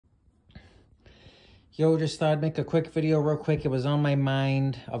Yo, just thought I'd make a quick video real quick. It was on my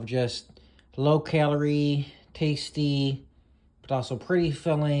mind of just low calorie, tasty, but also pretty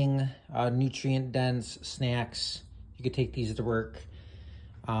filling, nutrient dense snacks. You could take these to work.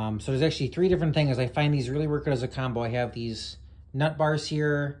 So there's actually 3 different things. I find these really work good as a combo. I have these nut bars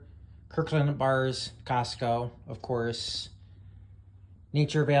here, Kirkland nut bars, Costco, of course.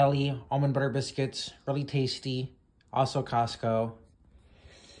 Nature Valley almond butter biscuits, really tasty, also Costco.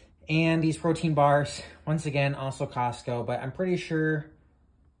 And these protein bars, once again, also Costco, but I'm pretty sure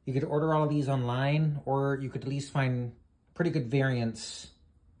you could order all of these online, or you could at least find pretty good variants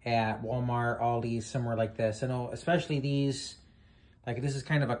at Walmart, Aldi, somewhere like this. I know, especially these, like this is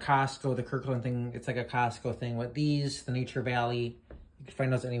kind of a Costco, the Kirkland thing, it's like a Costco thing. With these, the Nature Valley, you can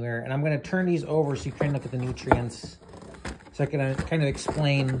find those anywhere. And I'm gonna turn these over so you can look at the nutrients, so I can kind of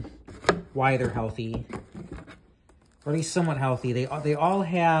explain why they're healthy. Or at least somewhat healthy. They all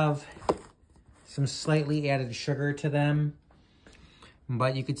have some slightly added sugar to them,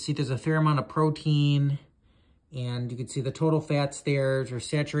 but you can see there's a fair amount of protein, and you can see the total fats there. They're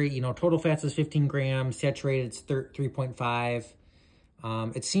saturated, total fats is 15 grams, saturated it's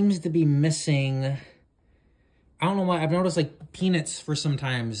 3.5. It seems to be missing, I don't know why, I've noticed like peanuts for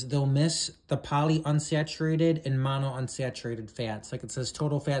sometimes, they'll miss the polyunsaturated and monounsaturated fats. Like it says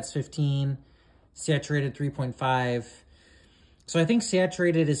total fats 15, saturated 3.5. So I think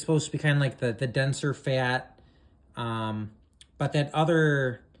saturated is supposed to be kind of like the denser fat. But that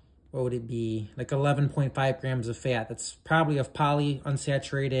other, what would it be? Like 11.5 grams of fat. That's probably of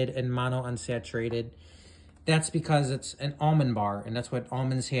polyunsaturated and monounsaturated. That's because it's an almond bar, and that's what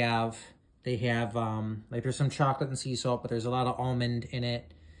almonds have. They have, like there's some chocolate and sea salt, but there's a lot of almond in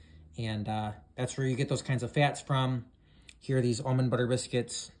it. And that's where you get those kinds of fats from. Here are these almond butter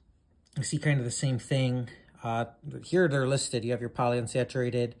biscuits. You see kind of the same thing. Here they're listed. You have your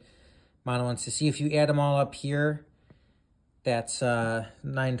polyunsaturated, monounsaturated. See, if you add them all up here, that's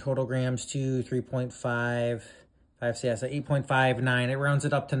 9 total grams, 2, 3.5, 5, 6, 8.5, 9. It rounds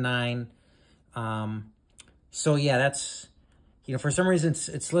it up to 9. So yeah, that's, for some reason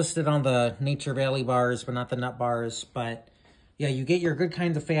it's listed on the Nature Valley bars, but not the nut bars. But yeah, you get your good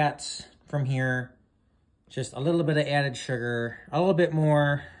kinds of fats from here. Just a little bit of added sugar, a little bit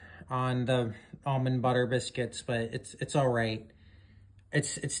more on the almond butter biscuits, but it's all right.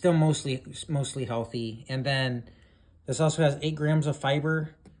 It's still mostly healthy. And then this also has 8 grams of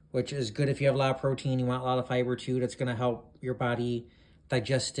fiber, which is good if you have a lot of protein. You want a lot of fiber too. That's going to help your body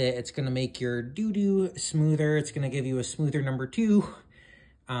digest it. It's going to make your doo-doo smoother. It's going to give you a smoother number 2.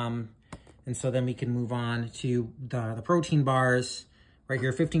 And so then we can move on to the protein bars. Right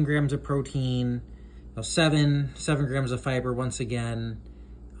here, 15 grams of protein, 7 grams of fiber once again.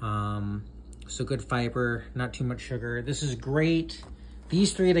 So good fiber, not too much sugar. This is great.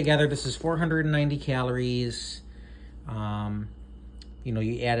 These 3 together, this is 490 calories.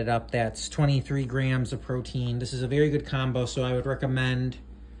 You add it up, that's 23 grams of protein. This is a very good combo, so I would recommend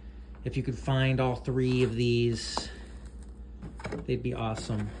if you could find all 3 of these, they'd be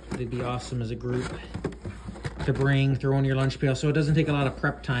awesome. They'd be awesome as a group to throw in your lunch pail, so it doesn't take a lot of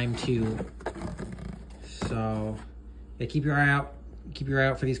prep time too. So yeah, keep your eye out. Keep your eye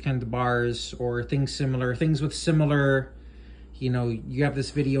out for these kinds of bars or things with similar, you have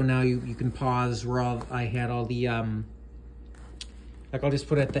this video now, you can pause where I had all the, like I'll just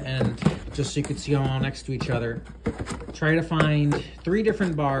put it at the end, just so you can see them all next to each other. Try to find 3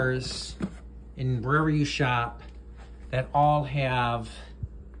 different bars in wherever you shop that all have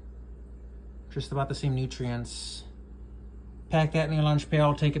just about the same nutrients. Pack that in your lunch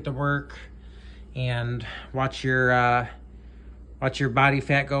pail, take it to work, and watch your body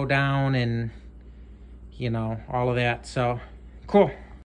fat go down and, all of that. So, cool.